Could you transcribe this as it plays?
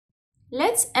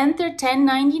Let's enter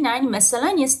 1099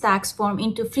 miscellaneous tax form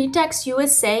into Free Tax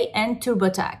USA and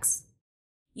TurboTax.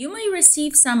 You may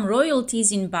receive some royalties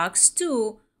in Box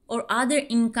 2 or other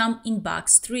income in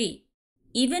Box 3.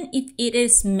 Even if it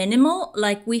is minimal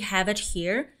like we have it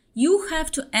here, you have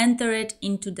to enter it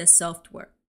into the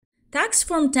software. Tax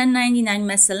Form 1099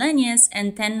 Miscellaneous and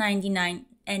 1099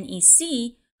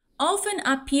 NEC often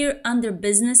appear under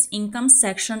Business Income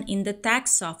section in the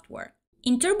tax software.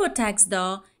 In TurboTax,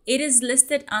 though, it is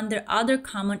listed under Other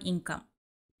Common Income.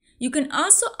 You can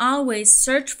also always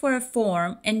search for a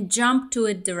form and jump to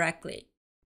it directly.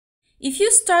 If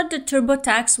you start the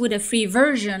TurboTax with a free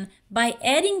version by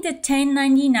adding the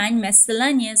 1099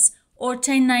 Miscellaneous or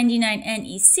 1099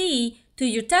 NEC to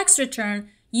your tax return,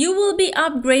 you will be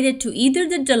upgraded to either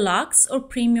the Deluxe or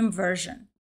Premium version.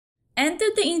 Enter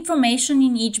the information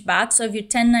in each box of your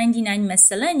 1099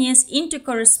 Miscellaneous into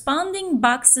corresponding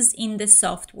boxes in the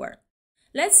software.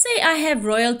 Let's say I have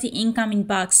royalty income in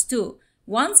Box 2.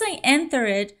 Once I enter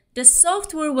it, the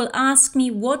software will ask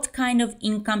me what kind of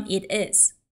income it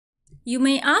is. You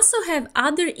may also have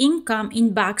other income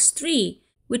in Box 3,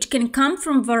 which can come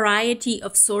from a variety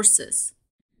of sources.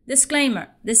 Disclaimer: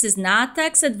 this is not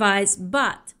tax advice,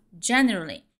 but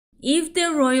generally, if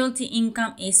the royalty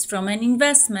income is from an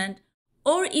investment,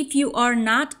 or if you are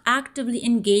not actively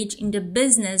engaged in the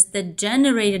business that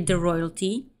generated the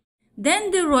royalty,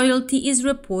 then the royalty is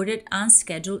reported on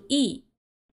Schedule E.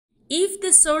 If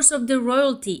the source of the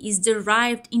royalty is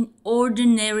derived in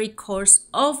ordinary course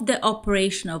of the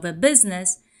operation of a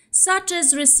business, such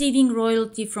as receiving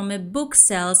royalty from a book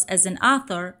sales as an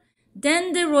author,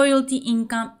 then the royalty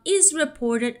income is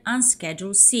reported on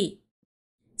Schedule C.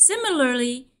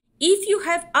 Similarly, if you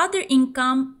have other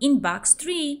income in Box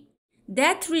 3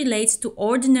 that relates to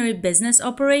ordinary business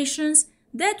operations,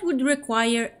 that would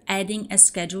require adding a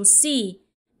Schedule C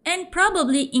and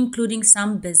probably including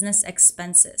some business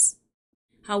expenses.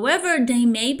 However, there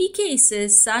may be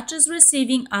cases such as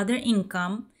receiving other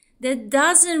income that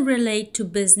doesn't relate to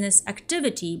business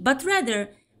activity, but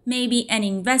rather maybe an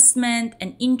investment,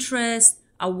 an interest,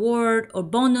 award, or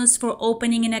bonus for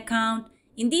opening an account.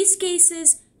 In these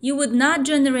cases, you would not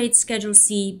generate Schedule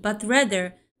C, but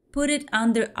rather put it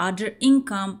under Other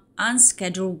Income on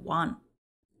Schedule 1.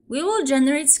 We will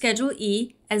generate Schedule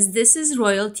E as this is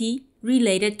royalty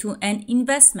related to an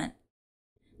investment.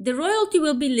 The royalty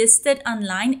will be listed on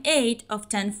line 8 of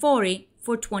 1040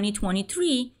 for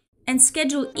 2023, and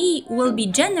Schedule E will be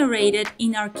generated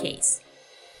in our case.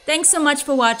 Thanks so much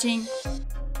for watching.